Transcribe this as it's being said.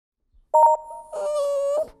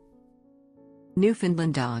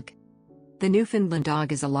Newfoundland dog. The Newfoundland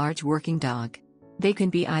dog is a large working dog. They can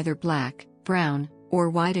be either black, brown, or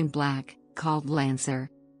white and black, called Landseer.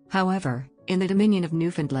 However, in the Dominion of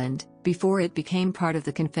Newfoundland, before it became part of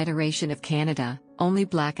the Confederation of Canada, only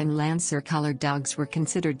black and Landseer-colored dogs were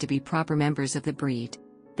considered to be proper members of the breed.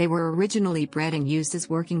 They were originally bred and used as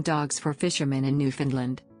working dogs for fishermen in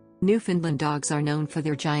Newfoundland. Newfoundland dogs are known for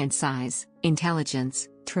their giant size, intelligence,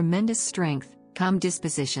 tremendous strength, calm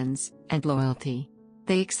dispositions, and loyalty.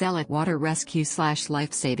 They excel at water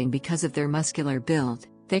rescue/lifesaving because of their muscular build,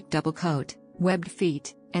 thick double coat, webbed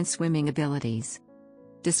feet, and swimming abilities.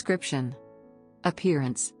 Description.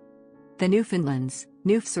 Appearance. The Newfoundlands,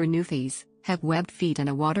 Newfs or Newfies, have webbed feet and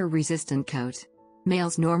a water-resistant coat.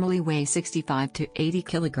 Males normally weigh 65 to 80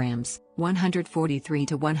 kilograms, 143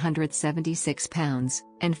 to 176 pounds,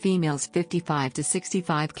 and females 55 to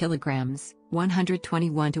 65 kilograms,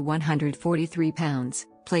 121 to 143 pounds,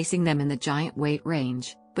 placing them in the giant weight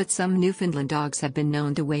range, but some Newfoundland dogs have been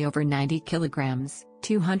known to weigh over 90 kilograms,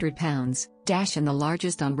 200 pounds, and the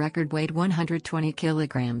largest on record weighed 120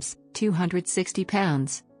 kilograms, 260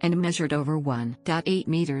 pounds, and measured over 1.8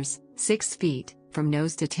 meters, 6 feet, from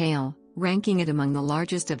nose to tail, ranking it among the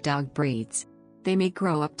largest of dog breeds. They may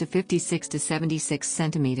grow up to 56 to 76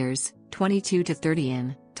 centimeters, 22 to 30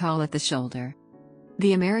 in, tall at the shoulder.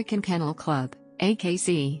 The American Kennel Club,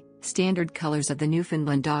 AKC, standard colors of the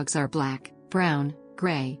Newfoundland dogs are black, brown,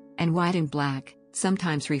 gray, and white and black,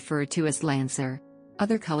 sometimes referred to as Landseer.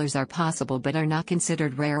 Other colors are possible but are not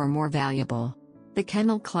considered rare or more valuable. The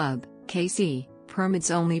Kennel Club, KC, permits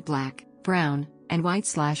only black, brown, and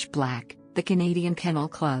white/black. The Canadian Kennel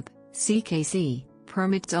Club, CKC,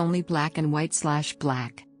 permits only black and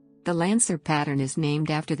white/black. The Landseer pattern is named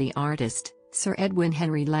after the artist, Sir Edwin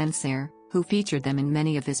Henry Landseer, who featured them in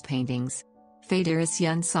many of his paintings.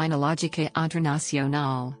 Fédération Cynologique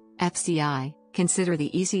Internationale, FCI, consider the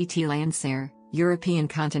ECT Landseer, European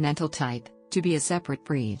continental type, to be a separate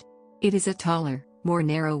breed. It is a taller, more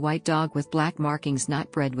narrow white dog with black markings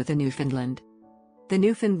not bred with the Newfoundland. The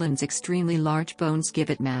Newfoundland's extremely large bones give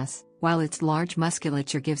it mass, while its large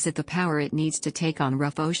musculature gives it the power it needs to take on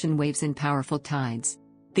rough ocean waves and powerful tides.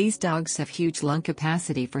 These dogs have huge lung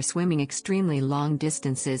capacity for swimming extremely long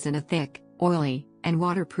distances in a thick, oily, and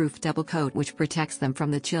waterproof double coat which protects them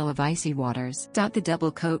from the chill of icy waters. The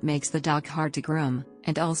double coat makes the dog hard to groom,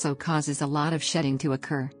 and also causes a lot of shedding to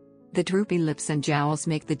occur. The droopy lips and jowls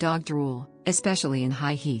make the dog drool, especially in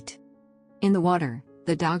high heat. In the water,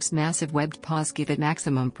 the dog's massive webbed paws give it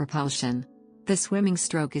maximum propulsion. The swimming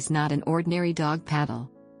stroke is not an ordinary dog paddle.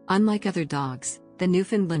 Unlike other dogs, the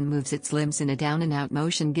Newfoundland moves its limbs in a down and out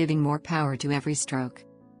motion, giving more power to every stroke.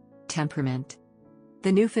 Temperament.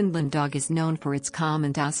 The Newfoundland dog is known for its calm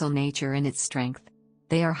and docile nature and its strength.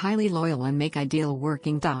 They are highly loyal and make ideal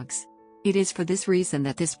working dogs. It is for this reason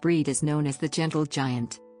that this breed is known as the gentle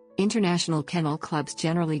giant. International kennel clubs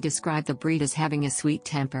generally describe the breed as having a sweet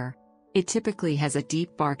temper. It typically has a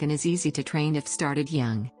deep bark and is easy to train if started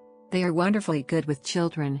young. They are wonderfully good with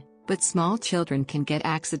children, but small children can get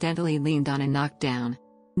accidentally leaned on and knocked down.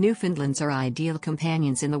 Newfoundlands are ideal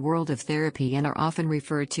companions in the world of therapy and are often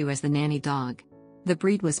referred to as the nanny dog. The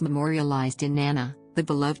breed was memorialized in Nana, the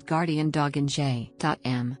beloved guardian dog in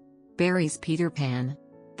J.M. Barrie's Peter Pan.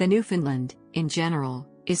 The Newfoundland, in general,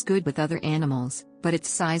 is good with other animals, but its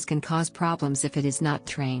size can cause problems if it is not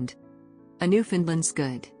trained. A Newfoundland's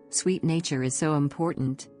good, sweet nature is so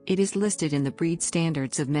important, it is listed in the breed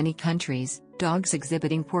standards of many countries. Dogs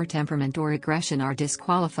exhibiting poor temperament or aggression are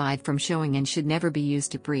disqualified from showing and should never be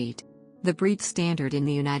used to breed. The breed standard in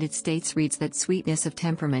the United States reads that sweetness of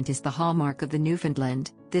temperament is the hallmark of the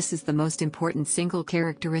Newfoundland. This is the most important single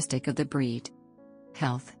characteristic of the breed.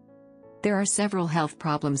 Health. There are several health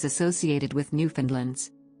problems associated with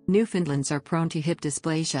Newfoundlands. Newfoundlands are prone to hip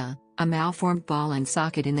dysplasia, a malformed ball and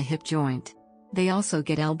socket in the hip joint. They also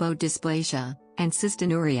get elbow dysplasia, and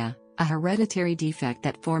cystinuria, a hereditary defect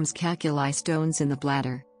that forms calculi stones in the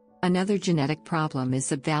bladder. Another genetic problem is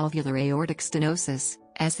subvalvular aortic stenosis,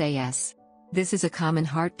 SAS. This is a common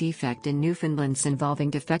heart defect in Newfoundlands involving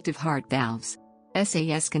defective heart valves.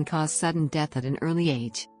 SAS can cause sudden death at an early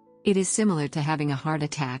age. It is similar to having a heart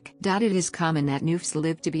attack. It is common that Newfs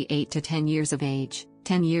live to be 8 to 10 years of age.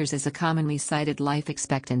 10 years is a commonly cited life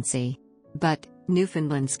expectancy. But,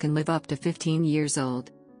 Newfoundlands can live up to 15 years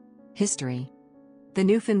old. History. The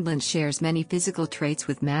Newfoundland shares many physical traits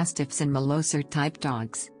with Mastiffs and Malloser-type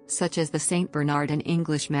dogs, such as the St. Bernard and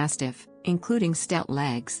English Mastiff, including stout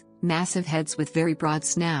legs, massive heads with very broad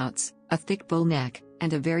snouts, a thick bull neck,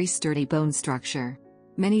 and a very sturdy bone structure.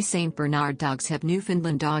 Many St. Bernard dogs have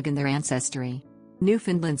Newfoundland dog in their ancestry.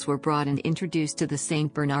 Newfoundlands were brought and introduced to the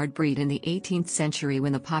St. Bernard breed in the 18th century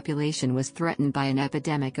when the population was threatened by an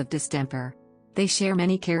epidemic of distemper. They share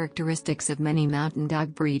many characteristics of many mountain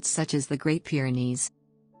dog breeds such as the Great Pyrenees.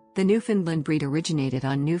 The Newfoundland breed originated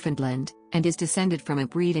on Newfoundland, and is descended from a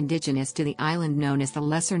breed indigenous to the island known as the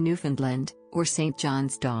Lesser Newfoundland, or St.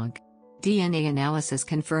 John's dog. DNA analysis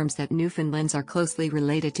confirms that Newfoundlands are closely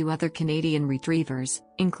related to other Canadian retrievers,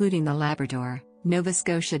 including the Labrador, Nova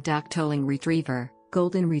Scotia Dog-Tolling Retriever,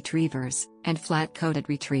 Golden Retrievers, and Flat-Coated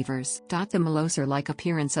Retrievers. The Malloser-like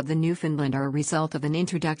appearance of the Newfoundland are a result of an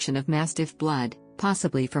introduction of Mastiff blood,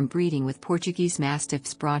 possibly from breeding with Portuguese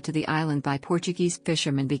Mastiffs brought to the island by Portuguese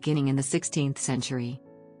fishermen beginning in the 16th century.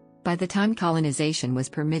 By the time colonization was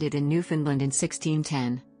permitted in Newfoundland in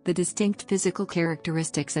 1610, the distinct physical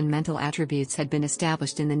characteristics and mental attributes had been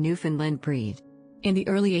established in the Newfoundland breed. In the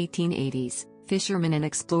early 1880s, fishermen and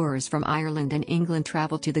explorers from Ireland and England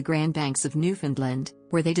traveled to the Grand Banks of Newfoundland,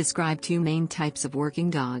 where they described two main types of working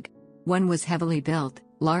dog. One was heavily built,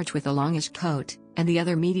 large with a longish coat, and the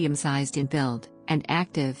other medium-sized in build, and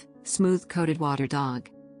active, smooth-coated water dog.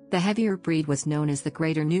 The heavier breed was known as the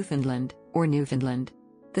Greater Newfoundland, or Newfoundland.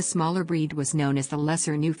 The smaller breed was known as the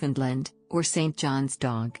Lesser Newfoundland, or St. John's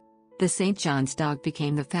dog. The St. John's dog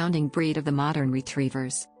became the founding breed of the modern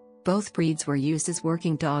retrievers. Both breeds were used as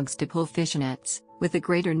working dogs to pull fish nets, with the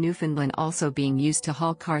Greater Newfoundland also being used to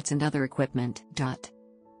haul carts and other equipment.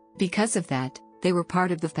 Because of that, they were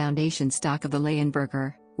part of the foundation stock of the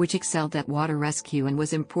Leyenburger, which excelled at water rescue and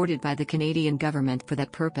was imported by the Canadian government for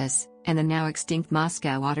that purpose, and the now extinct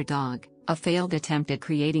Moscow Water Dog, a failed attempt at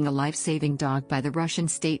creating a life-saving dog by the Russian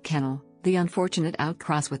state kennel. The unfortunate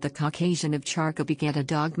outcross with the Caucasian Ovcharka begat a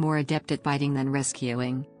dog more adept at biting than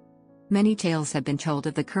rescuing. Many tales have been told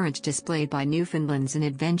of the courage displayed by Newfoundlands in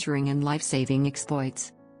adventuring and life-saving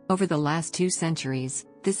exploits. Over the last 2 centuries,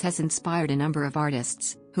 this has inspired a number of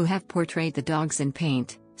artists, who have portrayed the dogs in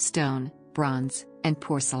paint, stone, bronze, and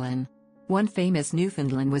porcelain. One famous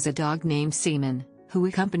Newfoundland was a dog named Seaman, who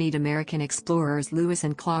accompanied American explorers Lewis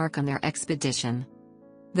and Clark on their expedition.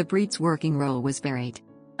 The breed's working role was varied.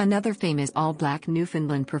 Another famous all-black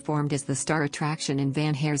Newfoundland performed as the star attraction in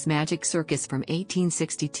Van Hare's Magic Circus from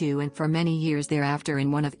 1862 and for many years thereafter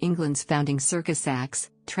in one of England's founding circus acts,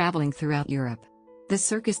 traveling throughout Europe. The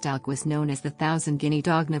circus dog was known as the Thousand Guinea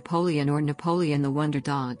Dog Napoleon or Napoleon the Wonder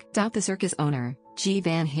Dog. The circus owner, G.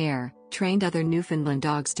 Van Hare, trained other Newfoundland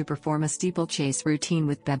dogs to perform a steeplechase routine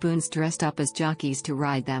with baboons dressed up as jockeys to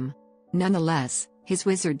ride them. Nonetheless, his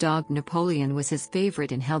wizard dog Napoleon was his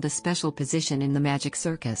favorite and held a special position in the Magic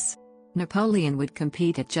Circus. Napoleon would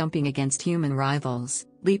compete at jumping against human rivals,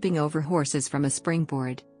 leaping over horses from a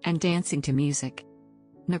springboard, and dancing to music.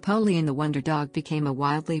 Napoleon the Wonder Dog became a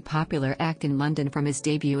wildly popular act in London from his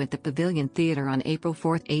debut at the Pavilion Theatre on April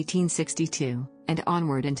 4, 1862, and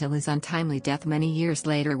onward until his untimely death many years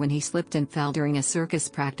later when he slipped and fell during a circus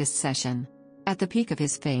practice session. At the peak of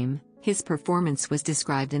his fame, his performance was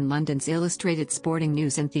described in London's Illustrated Sporting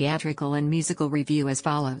News and Theatrical and Musical Review as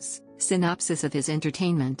follows. Synopsis of his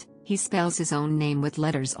entertainment: he spells his own name with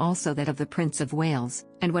letters, also that of the Prince of Wales,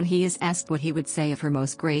 and when he is asked what he would say of Her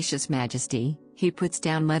Most Gracious Majesty, he puts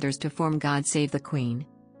down letters to form God Save the Queen.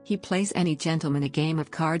 He plays any gentleman a game of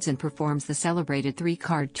cards and performs the celebrated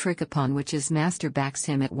 3-card trick upon which his master backs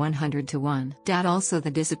him at 100 to 1. Also the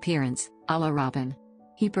disappearance, a la Robin.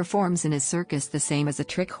 He performs in his circus the same as a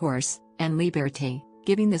trick horse, and Liberté,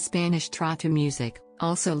 giving the Spanish trot to music,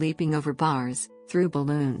 also leaping over bars, through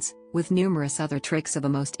balloons, with numerous other tricks of a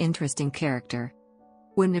most interesting character.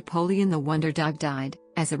 When Napoleon the Wonder Dog died,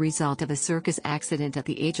 as a result of a circus accident at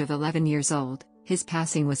the age of 11 years old, his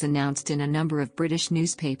passing was announced in a number of British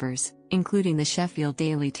newspapers, including the Sheffield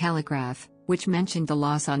Daily Telegraph, which mentioned the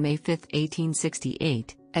loss on May 5,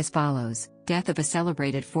 1868, as follows: death of a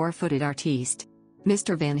celebrated 4-footed artiste.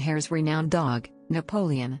 Mr. Van Hare's renowned dog,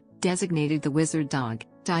 Napoleon, designated the Wizard Dog,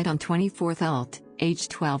 died on 24th ult.,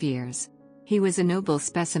 aged 12 years. He was a noble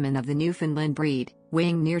specimen of the Newfoundland breed,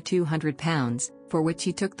 weighing near 200 pounds, for which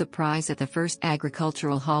he took the prize at the first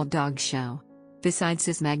Agricultural Hall Dog Show. Besides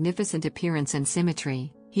his magnificent appearance and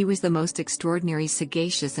symmetry, he was the most extraordinary,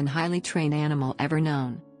 sagacious and highly trained animal ever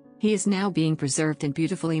known. He is now being preserved and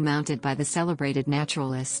beautifully mounted by the celebrated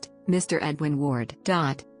naturalist, Mr. Edwin Ward.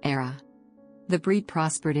 Era. The breed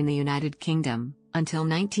prospered in the United Kingdom, until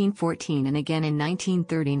 1914 and again in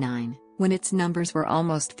 1939, when its numbers were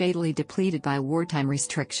almost fatally depleted by wartime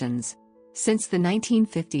restrictions. Since the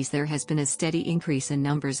 1950s there has been a steady increase in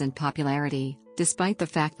numbers and popularity, despite the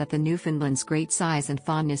fact that the Newfoundland's great size and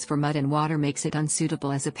fondness for mud and water makes it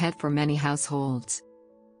unsuitable as a pet for many households.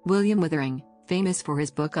 William Withering, famous for his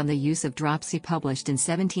book on the use of dropsy published in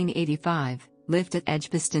 1785, lived at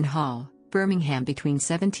Edgbaston Hall, Birmingham between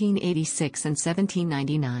 1786 and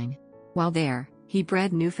 1799. While there, he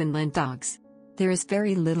bred Newfoundland dogs. There is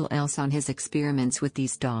very little else on his experiments with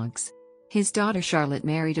these dogs. His daughter Charlotte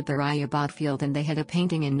married a Beriah Botfield, and they had a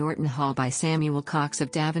painting in Norton Hall by Samuel Cox of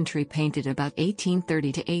Daventry painted about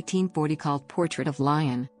 1830 to 1840 called Portrait of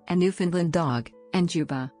Lion, a Newfoundland dog, and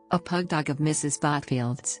Juba, a pug dog of Mrs.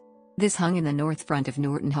 Botfield's. This hung in the north front of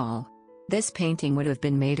Norton Hall. This painting would have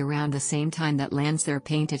been made around the same time that Landseer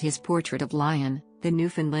painted his Portrait of Lion, the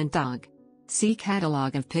Newfoundland dog. See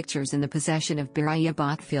Catalogue of pictures in the possession of Beriah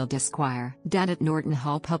Botfield Esquire. Dat at Norton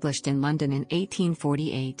Hall, published in London in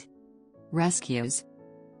 1848. Rescues.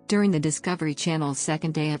 During the Discovery Channel's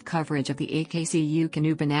second day of coverage of the AKCU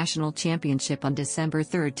Canoe National Championship on December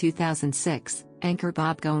 3, 2006, anchor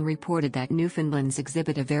Bob Gone reported that Newfoundlands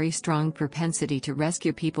exhibit a very strong propensity to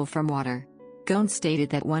rescue people from water. Gone stated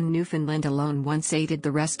that one Newfoundland alone once aided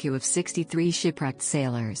the rescue of 63 shipwrecked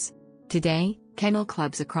sailors. Today, kennel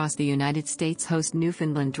clubs across the United States host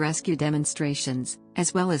Newfoundland rescue demonstrations,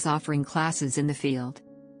 as well as offering classes in the field.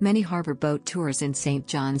 Many harbor boat tours in St.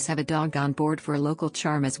 John's have a dog on board for local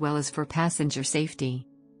charm as well as for passenger safety.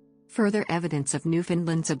 Further evidence of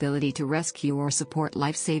Newfoundland's ability to rescue or support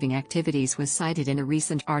life-saving activities was cited in a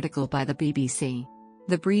recent article by the BBC.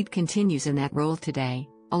 The breed continues in that role today,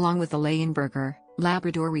 along with the Leyenburger,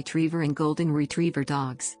 Labrador Retriever and Golden Retriever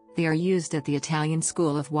dogs. They are used at the Italian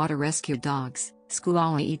School of Water Rescue Dogs,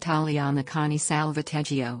 Scuola Italiana Cani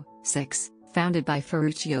Salvataggio, 6, founded by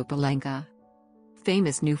Ferruccio Palenka.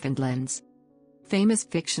 Famous Newfoundlands. Famous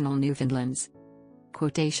fictional Newfoundlands.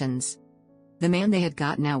 Quotations. The man they had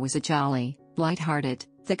got now was a jolly, light-hearted,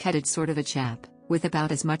 thick-headed sort of a chap, with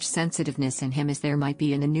about as much sensitiveness in him as there might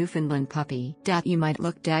be in a Newfoundland puppy. You might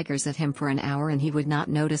look daggers at him for an hour and he would not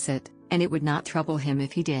notice it, and it would not trouble him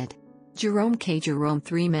if he did. Jerome K. Jerome.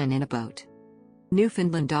 3 Men in a Boat.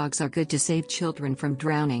 Newfoundland dogs are good to save children from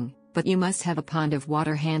drowning, but you must have a pond of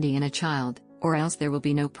water handy and a child, or else there will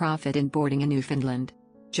be no profit in boarding a Newfoundland.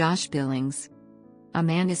 Josh Billings. A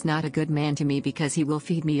man is not a good man to me because he will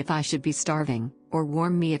feed me if I should be starving, or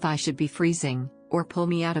warm me if I should be freezing, or pull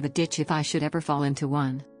me out of a ditch if I should ever fall into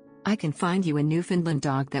one. I can find you a Newfoundland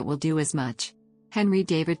dog that will do as much. Henry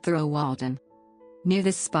David Thoreau Walden. Near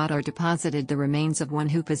this spot are deposited the remains of one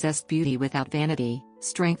who possessed beauty without vanity,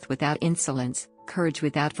 strength without insolence, courage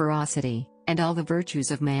without ferocity, and all the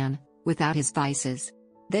virtues of man, without his vices.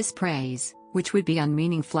 This praise, which would be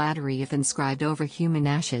unmeaning flattery if inscribed over human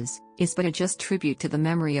ashes, is but a just tribute to the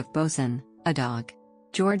memory of Boatswain, a dog.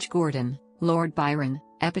 George Gordon, Lord Byron,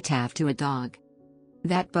 Epitaph to a Dog.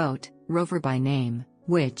 That boat, Rover by name,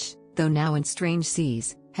 which, though now in strange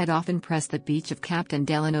seas, had often pressed the beach of Captain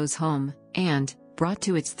Delano's home, and, brought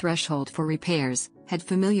to its threshold for repairs, had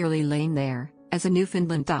familiarly lain there, as a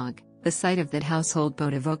Newfoundland dog. The sight of that household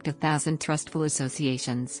boat evoked 1,000 trustful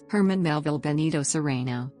associations. Herman Melville Benito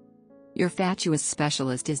Serrano. Your fatuous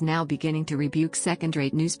specialist is now beginning to rebuke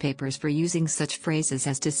second-rate newspapers for using such phrases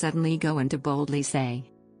as to suddenly go and to boldly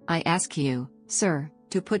say. I ask you, sir,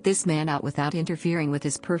 to put this man out without interfering with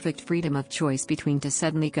his perfect freedom of choice between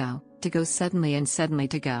to go suddenly and suddenly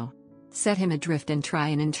to go. Set him adrift and try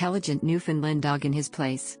an intelligent Newfoundland dog in his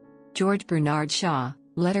place. George Bernard Shaw,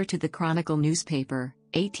 Letter to the Chronicle newspaper,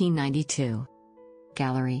 1892.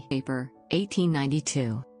 Gallery paper,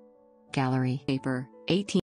 1892. Gallery paper, 18